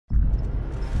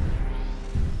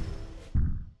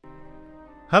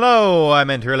Hello, I'm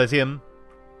EnterElysium,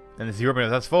 and this is Europa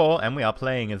Universalis IV, and we are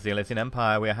playing as the Elysian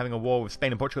Empire. We are having a war with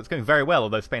Spain and Portugal. It's going very well,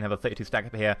 although Spain have a 32 stack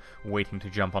up here, waiting to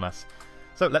jump on us.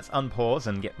 So let's unpause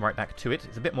and get right back to it.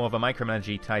 It's a bit more of a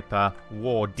micromanagey type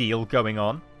war deal going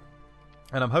on,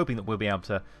 and I'm hoping that we'll be able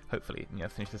to, hopefully,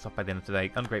 finish this off by the end of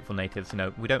today. Ungrateful natives,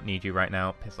 we don't need you right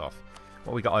now. Piss off.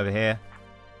 What we got over here?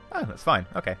 Oh, that's fine.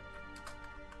 Okay.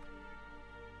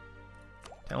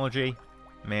 Technology.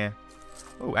 Meh.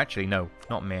 Oh, actually, no.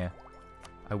 Not meh.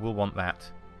 I will want that.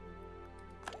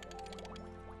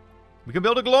 We can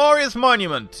build a glorious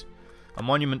monument! A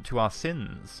monument to our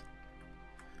sins.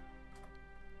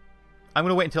 I'm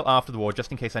going to wait until after the war,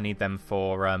 just in case I need them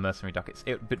for mercenary ducats.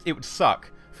 But it would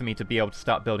suck for me to be able to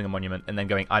start building a monument and then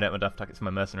going, I don't have enough ducats for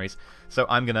my mercenaries. So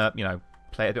I'm going to,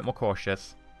 play it a bit more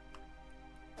cautious.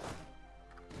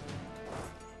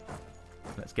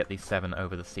 Let's get these 7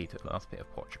 over the sea to the last bit of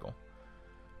Portugal.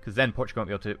 Because then Portugal won't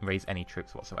be able to raise any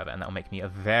troops whatsoever, and that will make me a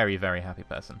very, very happy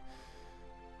person.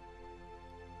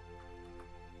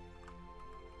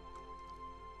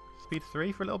 Speed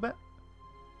 3 for a little bit.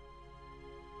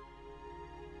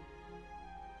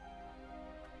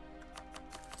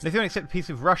 Lithuania accept peace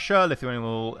with Russia. Lithuania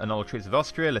will annul treaties with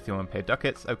Austria. Lithuania will pay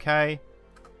ducats. Okay.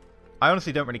 I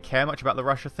honestly don't really care much about the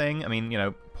Russia thing. I mean,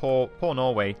 poor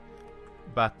Norway.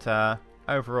 But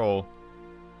overall,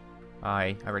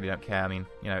 I really don't care. I mean,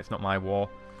 it's not my war.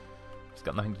 It's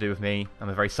got nothing to do with me. I'm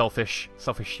a very selfish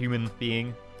human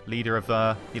being, leader of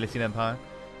the Elysian Empire.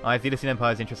 I have the Elysian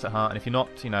Empire's interests at heart, and if you're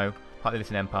not, part of the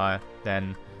Elysian Empire,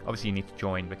 then obviously you need to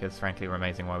join, because frankly we're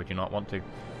amazing. Why would you not want to?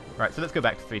 Right, so let's go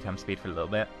back to 3 times speed for a little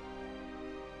bit.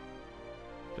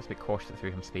 Just a bit cautious at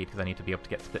 3 times speed, because I need to be able to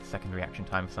get split second reaction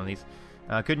time for some of these.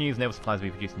 Good news, naval supplies will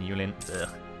be produced in Yulin. Ugh.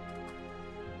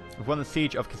 We've won the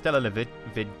siege of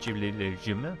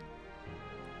Castello-Levigium.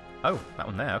 Oh, that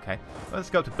one there, okay. Well,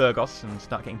 let's go up to Burgos and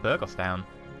start getting Burgos down.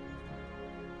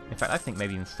 In fact, I think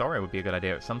maybe even Soria would be a good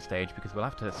idea at some stage, because we'll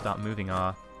have to start moving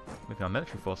our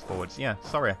military force forwards. Yeah,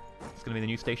 Soria. It's going to be the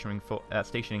new stationing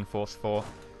force for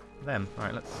them.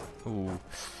 Alright, let's... Ooh, we're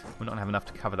not going to have enough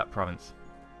to cover that province.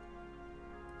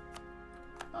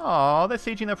 Oh, they're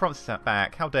sieging their provinces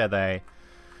back. How dare they?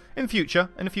 In a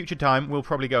future time, we'll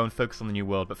probably go and focus on the New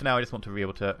World, but for now I just want to be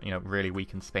able to, really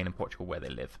weaken Spain and Portugal where they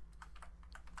live.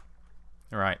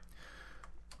 Alright.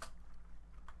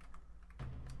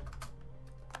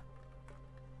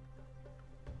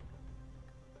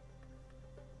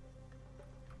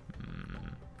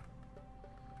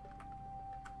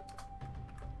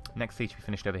 Next siege we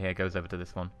finished over here goes over to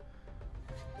this one.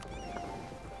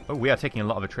 Oh, we are taking a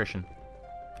lot of attrition.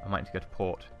 I might need to go to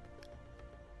port.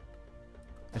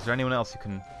 Is there anyone else who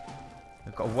can...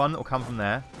 We've got a 1 that will come from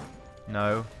there.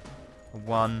 No. A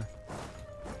 1.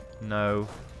 No.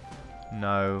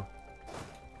 No.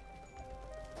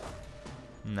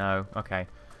 No. Okay.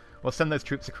 We'll send those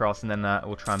troops across, and then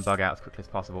we'll try and bug out as quickly as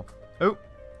possible. Oh!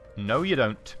 No, you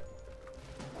don't.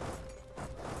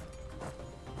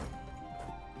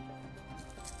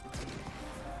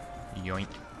 Yoink.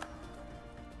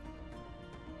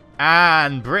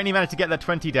 And Brittany managed to get that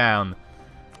 20 down.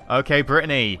 Okay,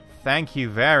 Brittany, thank you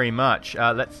very much.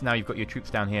 Now you've got your troops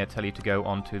down here, tell you to go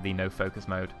onto the no focus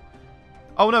mode.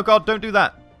 Oh no, God, don't do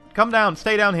that. Come down,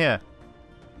 stay down here.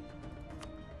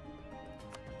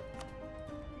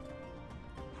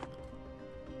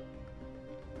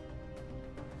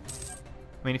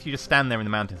 I mean, if you just stand there in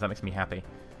the mountains, that makes me happy.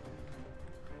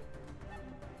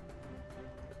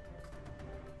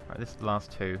 Alright, this is the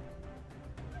last 2.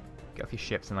 Get off your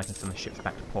ships and I can send the ships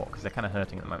back to port, because they're kind of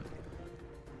hurting at the moment.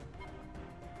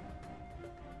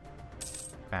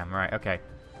 Bam, right, okay.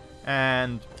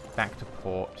 And back to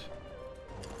port.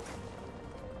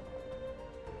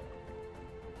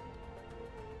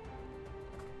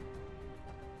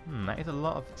 That is a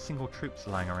lot of single troops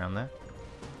lying around there.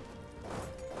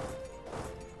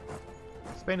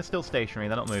 Spain is still stationary,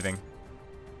 they're not moving.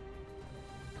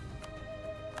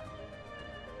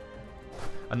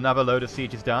 Another load of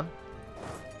siege is done.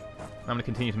 I'm going to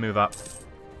continue to move up.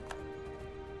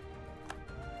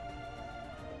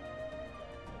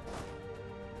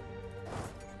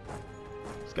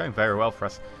 It's going very well for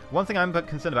us. One thing I'm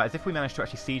concerned about is if we manage to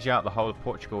actually siege out the whole of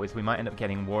Portugal, is we might end up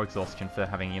getting war exhaustion for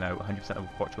having, 100% of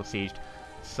Portugal sieged.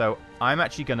 So I'm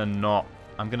actually going to not...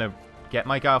 I'm going to get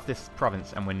my guy off this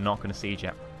province, and we're not going to siege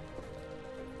it.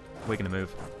 We're going to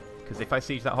move. Because if I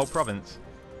siege that whole province,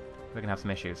 we're going to have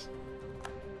some issues.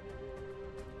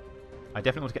 I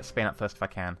definitely want to get Spain up first if I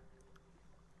can.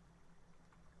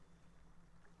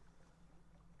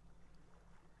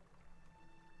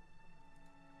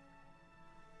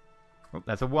 Oh,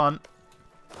 there's a 1.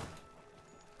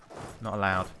 Not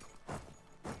allowed.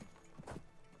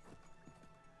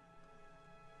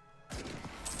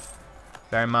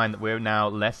 Bear in mind that we're now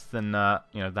less than,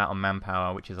 you know, that on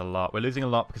manpower, which is a lot. We're losing a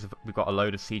lot because we've got a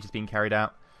load of sieges being carried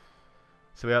out.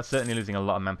 So we are certainly losing a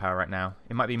lot of manpower right now.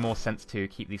 It might be more sense to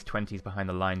keep these 20s behind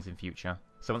the lines in future.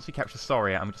 So once we capture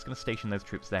Soria, I'm just going to station those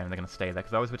troops there, and they're going to stay there,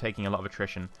 because otherwise we're taking a lot of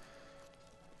attrition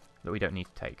that we don't need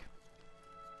to take.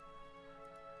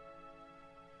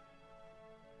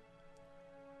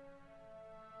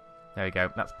 There we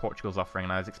go. That's Portugal's offering,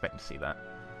 and I was expecting to see that.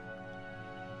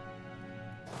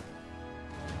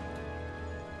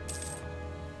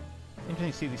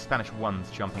 Interesting to see these Spanish ones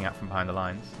jumping out from behind the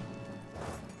lines.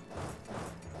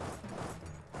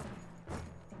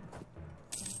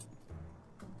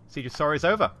 Siege of Soria is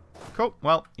over. Cool.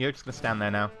 Well, you're just going to stand there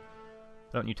now. I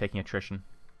don't want you taking attrition.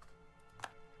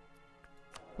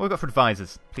 What have we got for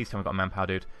advisors? Please tell me we've got manpower,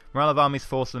 dude. Morale of armies,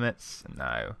 force limits.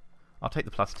 No. I'll take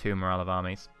the +2 morale of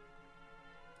armies.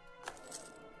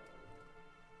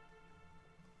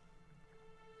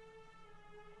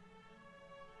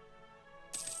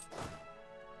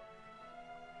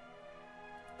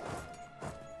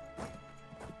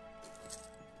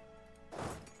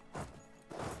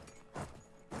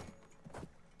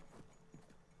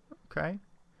 Okay.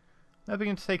 They're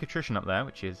beginning to take attrition up there,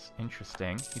 which is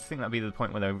interesting. You'd think that'd be the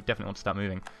point where they definitely want to start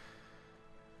moving.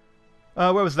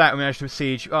 Where was that? We managed to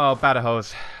besiege. Oh,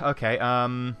 Badajoz. Okay,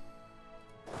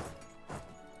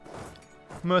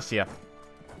 Murcia.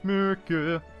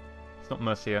 Murcia. It's not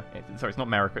Murcia. Sorry, it's not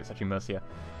America, it's actually Murcia.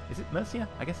 Is it Murcia?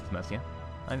 I guess it's Murcia.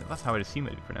 That's how I'd assume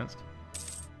it would be pronounced.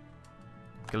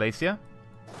 Galicia.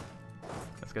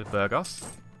 Let's go to Burgos.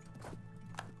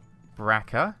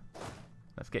 Braca.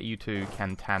 Let's get you to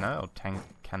Cantana, or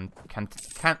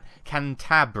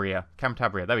Cantabria.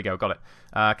 Cantabria, there we go, got it.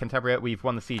 Cantabria, we've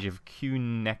won the siege of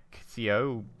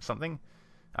Cunexio something.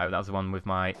 Oh, that was the one with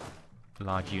my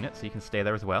large unit, so you can stay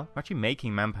there as well. We're actually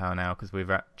making manpower now, because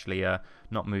we're actually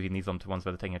not moving these onto ones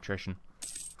where they're taking attrition.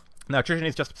 Now, attrition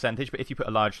is just a percentage, but if you put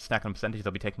a large stack on percentage,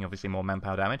 they'll be taking, obviously, more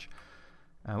manpower damage.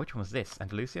 Which one was this?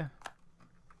 Andalusia?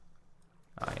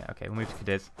 Oh, yeah, okay, we'll move to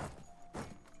Cadiz.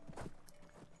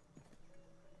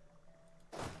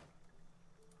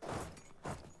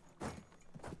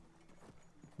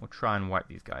 We'll try and wipe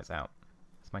these guys out.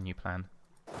 That's my new plan.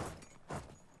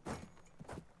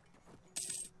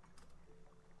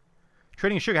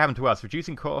 Trading sugar happened to us.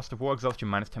 Reducing cost of war exhaustion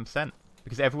 -10%.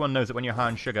 Because everyone knows that when you're high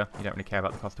on sugar, you don't really care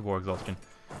about the cost of war exhaustion.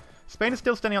 Spain is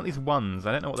still standing out these ones.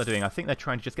 I don't know what they're doing. I think they're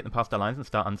trying to just get them past our lines and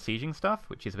start unsieging stuff,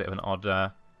 which is a bit of an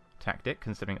odd tactic,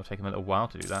 considering it'll take them a little while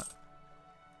to do that.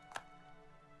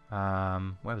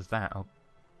 Where was that? Oh,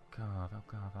 God, oh,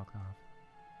 God, oh, God.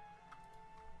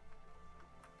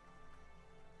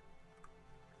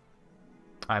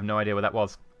 I have no idea where that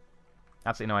was.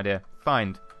 Absolutely no idea.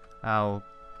 Find. Algarve.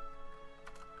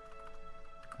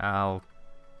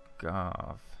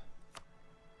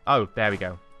 Oh, there we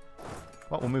go.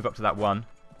 Well, we'll move up to that one.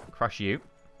 Crush you.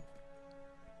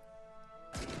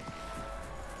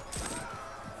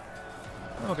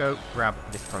 We'll go grab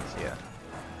this province here.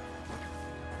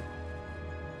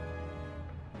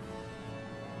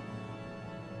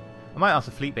 I might ask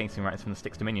the fleet basing rights from the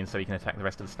Styx Dominion so you can attack the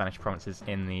rest of the Spanish provinces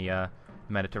in the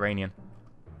Mediterranean.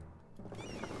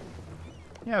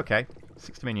 Yeah, okay.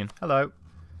 Styx Dominion. Hello.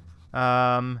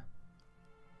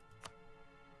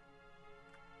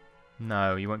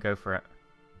 No, you won't go for it.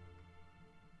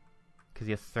 Because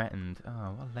you're threatened.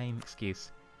 Oh, what a lame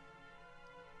excuse.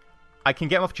 I can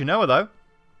get him off Genoa, though.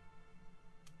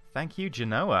 Thank you,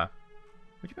 Genoa.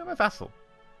 Would you be my vassal?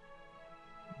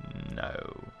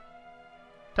 No.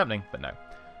 Tempting, but no.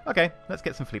 Okay, let's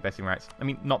get some fleet basing rights. I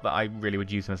mean, not that I really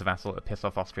would use him as a vassal. It would piss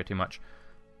off Austria too much.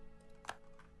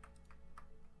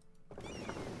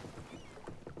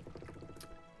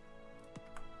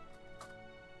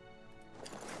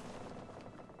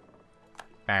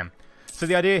 Bam. So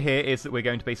the idea here is that we're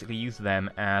going to basically use them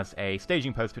as a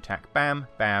staging post to attack. Bam,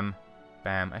 bam,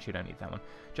 bam. Actually, I don't need that one.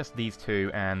 Just these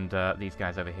two and these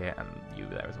guys over here and you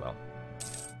there as well.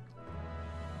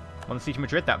 On the siege of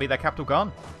Madrid, that'll be their capital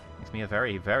gone. Makes me a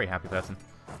very, very happy person.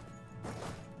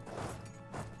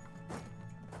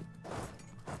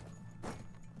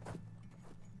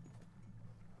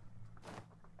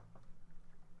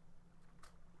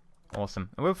 Awesome.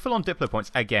 And we're full on Diplo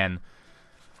points again.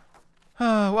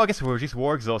 Well, I guess we'll reduce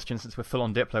war exhaustion since we're full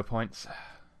on Diplo points.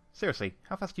 Seriously,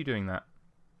 how fast are you doing that?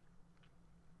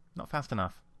 Not fast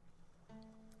enough.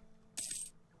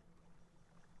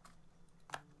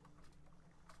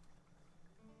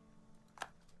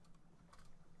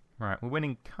 Right, we're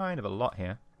winning kind of a lot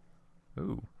here.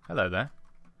 Ooh, hello there.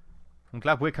 I'm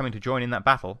glad we're coming to join in that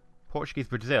battle. Portuguese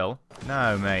Brazil?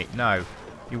 No, mate, no.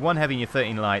 Your 1 heavy and your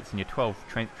 13 lights and your 12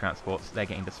 train transports, they're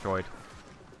getting destroyed.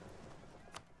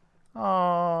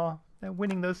 Aww, they're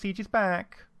winning those sieges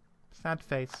back. Sad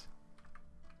face.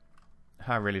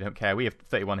 I really don't care. We have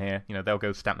 31 here. You know, they'll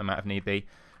go stamp them out if need be.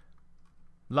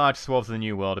 Large swaths of the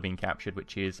New World are being captured,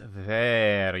 which is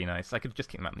very nice. I could just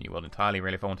kick them out of the New World entirely,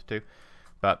 really, if I wanted to.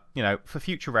 But, you know, for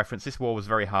future reference, this war was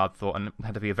very hard thought and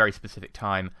had to be a very specific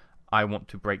time. I want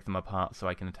to break them apart so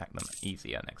I can attack them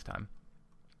easier next time.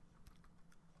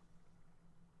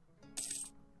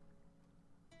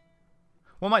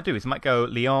 What I might do is I might go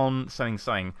Leon,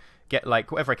 sewing, get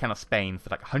like whatever I can of Spain for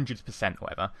like 100% or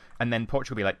whatever, and then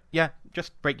Portugal will be like, yeah,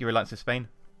 just break your alliance with Spain.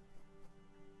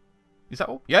 Is that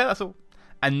all? Yeah, that's all.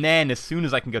 And then as soon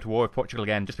as I can go to war with Portugal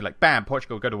again, just be like, bam,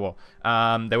 Portugal, go to war.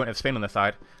 They won't have Spain on their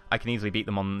side. I can easily beat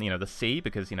them on, you know, the sea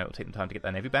because, you know, it'll take them time to get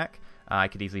their navy back. I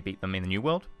could easily beat them in the New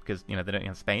World because, you know, they don't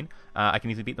have Spain. I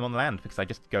can easily beat them on the land because I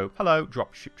just go, hello,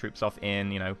 drop troops off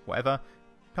in, you know, whatever.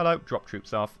 Hello, drop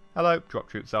troops off. Hello, drop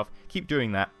troops off. Keep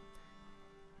doing that.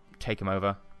 Take them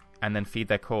over. And then feed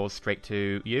their cause straight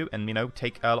to you and, you know,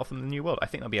 take Earl off in the New World. I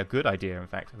think that'd be a good idea, in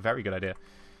fact. A very good idea.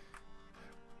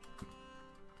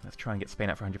 Let's try and get Spain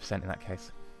out for 100% in that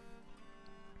case.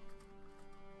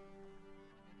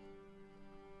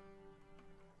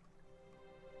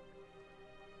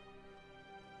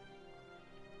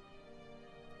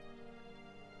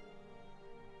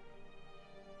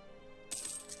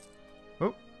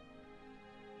 Oh.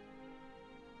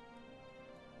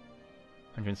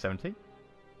 170.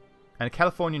 And a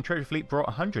Californian treasure fleet brought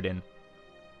 100 in.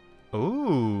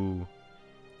 Ooh.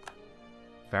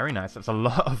 Very nice. That's a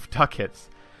lot of ducats.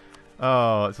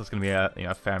 Oh, this is going to be a, you know,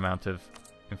 a fair amount of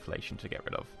inflation to get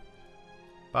rid of.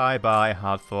 Bye-bye,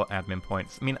 hard-fought admin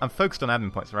points. I mean, I'm focused on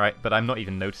admin points, right? But I'm not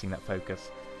even noticing that focus.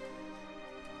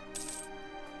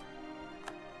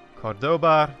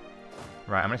 Cordoba.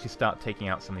 Right, I'm going to actually start taking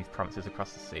out some of these provinces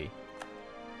across the sea.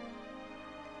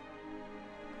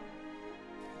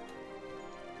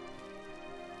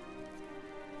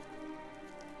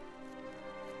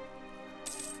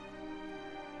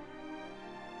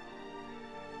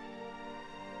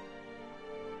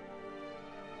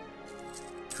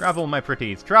 Travel, my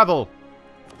pretties, travel!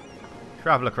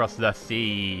 Travel across the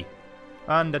sea.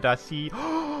 Under the sea.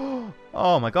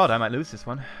 Oh my god, I might lose this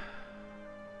one.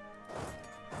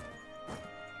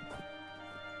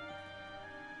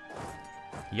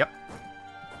 Yep.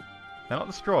 They're not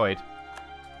destroyed.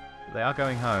 But they are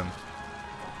going home.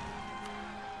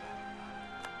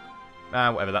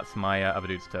 Whatever, that's my other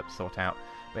dudes to sort out.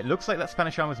 But it looks like that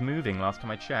Spanish arm was moving last time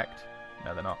I checked.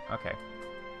 No, they're not. Okay.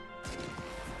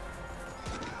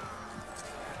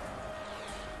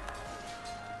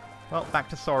 Well, back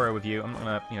to sorrow with you. I'm not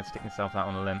gonna, you know, stick myself out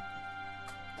on a limb.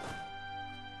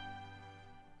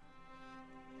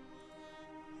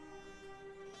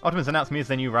 Ottomans announced me as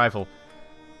their new rival.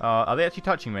 Are they actually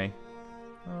touching me?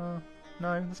 No,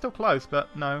 they're still close,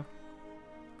 but no.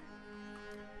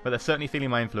 But they're certainly feeling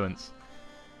my influence.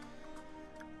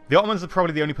 The Ottomans are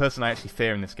probably the only person I actually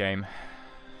fear in this game.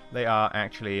 They are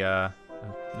actually a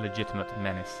legitimate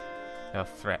menace. They're a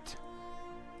threat.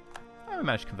 Oh, we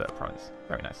managed to convert a province.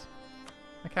 Very nice.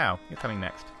 Macau, you're coming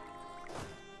next.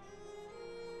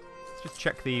 Let's just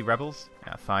check the rebels.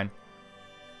 Yeah, fine.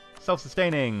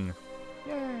 Self-sustaining!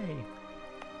 Yay!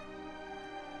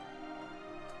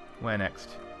 Where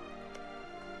next?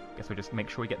 Guess we'll just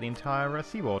make sure we get the entire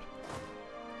seaboard.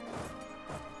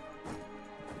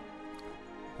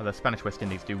 Well, the Spanish West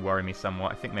Indies do worry me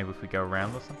somewhat. I think maybe if we go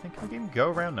around or something. Can we even go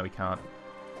around? No, we can't.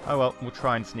 Oh well, we'll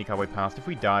try and sneak our way past. If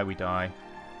we die, we die.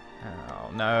 Oh,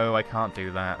 no, I can't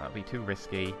do that. That'd be too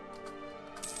risky.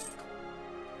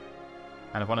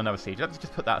 And I've won another siege. Let's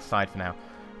just put that aside for now.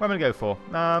 Where am I going to go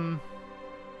for?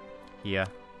 Here.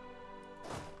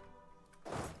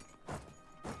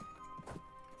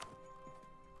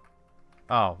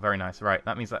 Oh, very nice. Right,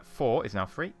 that means that 4 is now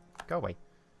free. Go away.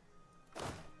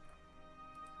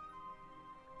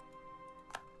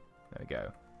 There we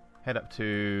go. Head up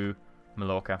to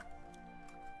Mallorca.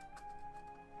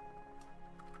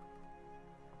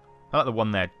 I like the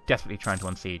one there, desperately trying to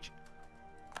unsiege.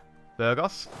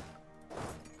 Burgos.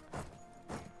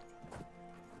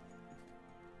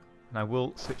 And I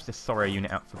will switch this Sorrow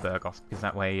unit out for Burgos, because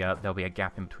that way there'll be a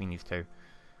gap in between these two.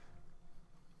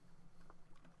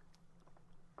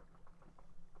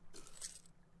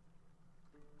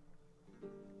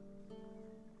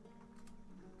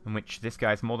 In which this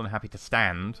guy's more than happy to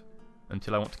stand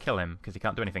until I want to kill him, because he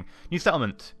can't do anything. New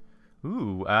settlement!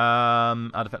 Ooh,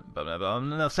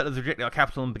 settlers reject our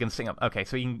capital and begin setting up. Okay,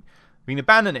 so we can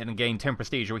abandon it and gain 10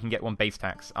 prestige, or we can get 1 base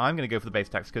tax. I'm going to go for the base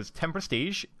tax, because 10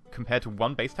 prestige compared to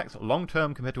 1 base tax,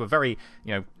 long-term compared to a very,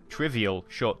 you know, trivial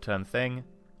short-term thing.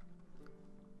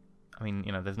 I mean,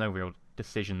 you know, there's no real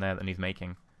decision there that he's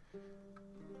making.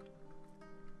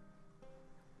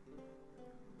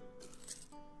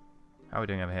 How are we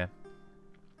doing over here?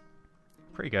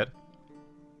 Pretty good.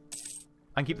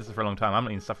 I can keep this for a long time. I'm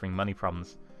not even suffering money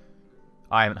problems.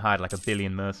 I haven't hired like 1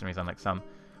 billion mercenaries unlike some.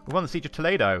 We won the Siege of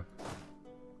Toledo.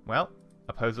 Well,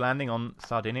 opposed landing on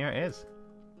Sardinia it is.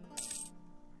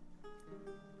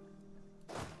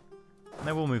 And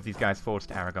then we'll move these guys forwards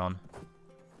to Aragon.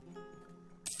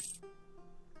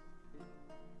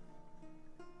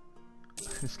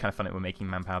 It's kind of funny that we're making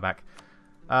manpower back.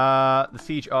 The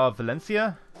Siege of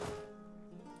Valencia.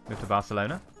 Move to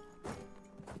Barcelona.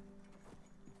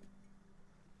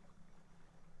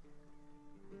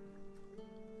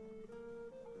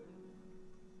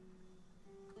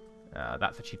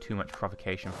 That's actually too much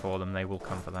provocation for them. They will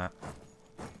come for that.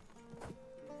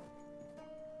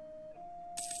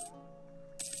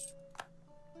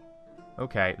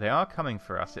 Okay, they are coming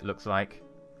for us, it looks like.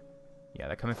 Yeah,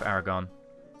 they're coming for Aragon.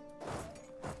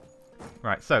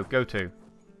 Right, so, go to.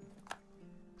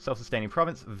 Self-sustaining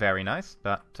province, very nice.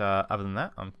 But other than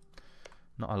that,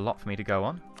 not a lot for me to go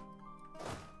on.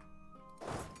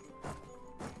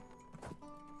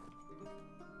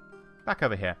 Back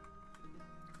over here.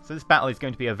 So this battle is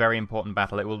going to be a very important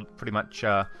battle. It will pretty much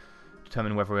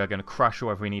determine whether we are going to crush or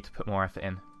whether we need to put more effort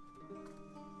in.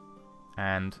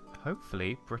 And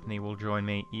hopefully Brittany will join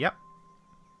me. Yep.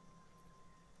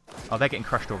 Oh, they're getting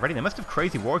crushed already. They must have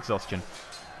crazy war exhaustion.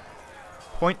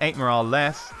 0.8 morale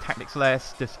less, tactics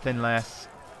less, discipline less.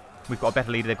 We've got a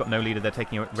better leader. They've got no leader. They're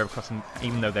taking a river crossing,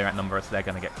 even though they're outnumbered us. They're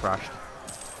going to get crushed.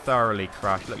 Thoroughly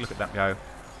crushed. Look at that go.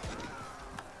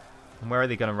 And where are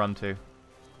they going to run to?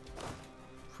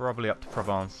 Probably up to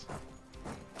Provence.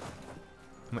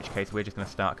 In which case, we're just going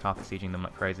to start carpet sieging them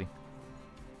like crazy.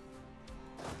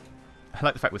 I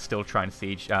like the fact we're still trying to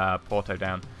siege Porto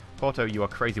down. Porto, you are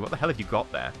crazy. What the hell have you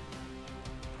got there?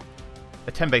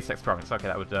 A 10 base sex province. Okay,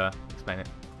 that would explain it.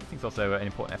 I think it's also an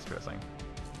important estuary or something.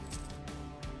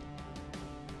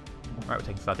 Alright, we're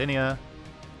taking Sardinia.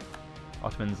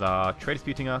 Ottomans are trade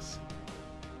disputing us.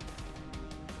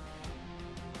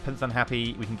 Peasants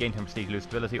unhappy. We can gain 10 prestige, lose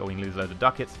stability, or we can lose a load of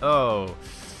ducats. Oh,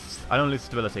 I don't lose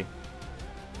stability.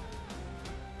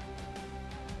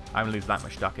 I don't lose that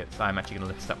much ducats. I'm actually going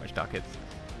to lose that much ducats.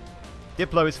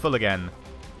 Diplo is full again.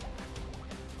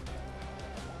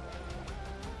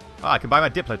 Oh, I can buy my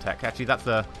Diplotech. Actually, that's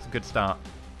a good start.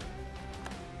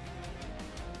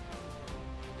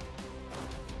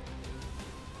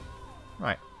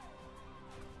 Right.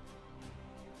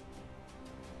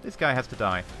 This guy has to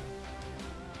die.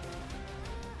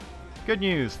 Good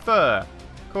news, fur.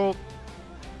 Cool.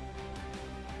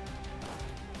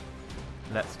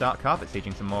 Let's start carpet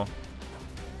sieging some more.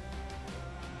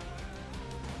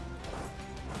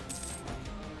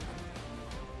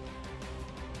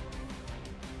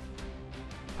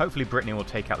 Hopefully Brittany will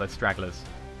take out those stragglers.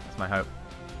 That's my hope.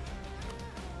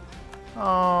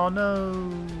 Oh no.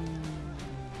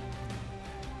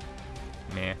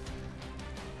 Meh.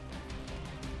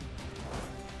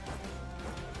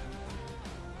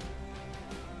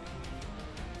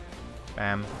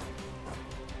 Bam.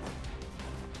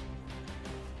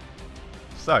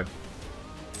 So, a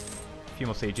few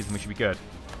more sieges and we should be good.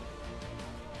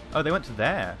 Oh, they went to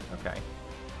there. Okay.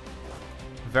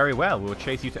 Very well, we will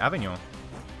chase you to Avignon.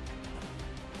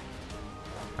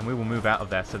 And we will move out of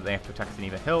there so that they have to attack us in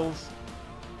either hills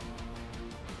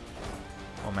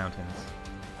or mountains.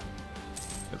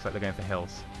 Looks like they're going for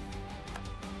hills.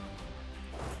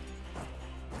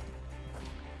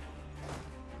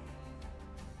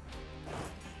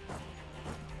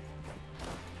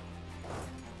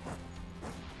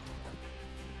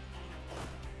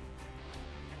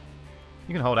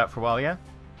 You can hold out for a while, yeah?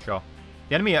 Sure.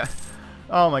 The enemy are...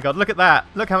 Oh my god, look at that!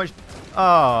 Look how much...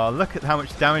 Oh, look at how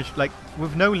much damage, like,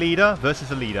 with no leader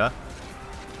versus a leader.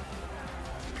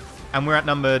 And we're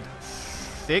outnumbered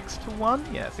 6 to 1?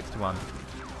 Yeah, 6 to 1.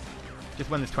 Just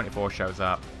when this 24 shows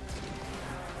up.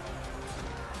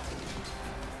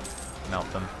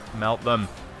 Melt them. Melt them.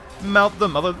 Melt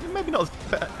them! Although, maybe not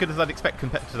as good as I'd expect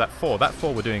compared to that 4. That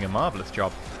 4 were doing a marvellous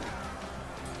job.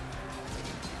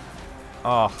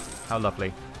 Oh, how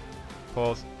lovely.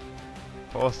 Pause.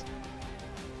 Pause.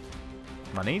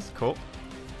 Monies, cool.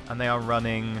 And they are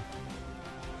running...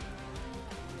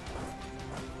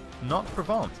 Not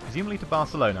Provence, presumably to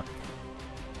Barcelona.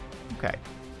 Okay.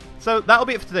 So that'll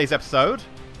be it for today's episode.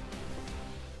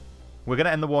 We're going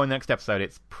to end the war in the next episode.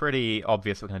 It's pretty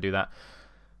obvious we're going to do that.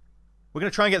 We're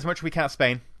going to try and get as much as we can out of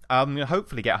Spain. I'm going to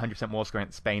hopefully get 100% war score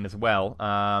in Spain as well.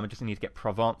 I just need to get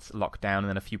Provence locked down and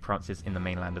then a few provinces in the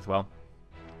mainland as well.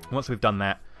 Once we've done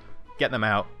that, get them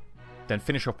out, then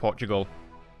finish off Portugal.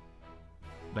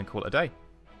 then call it a day.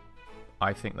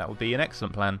 I think that would be an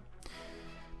excellent plan.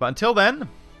 But until then,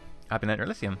 I've been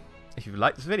EnterElysium. If you've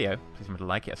liked this video, please remember to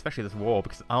like it, especially this war,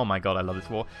 because oh my god, I love this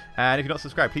war. And if you're not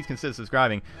subscribed, please consider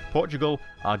subscribing. Portugal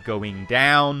are going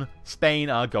down. Spain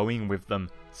are going with them.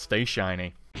 Stay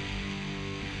shiny.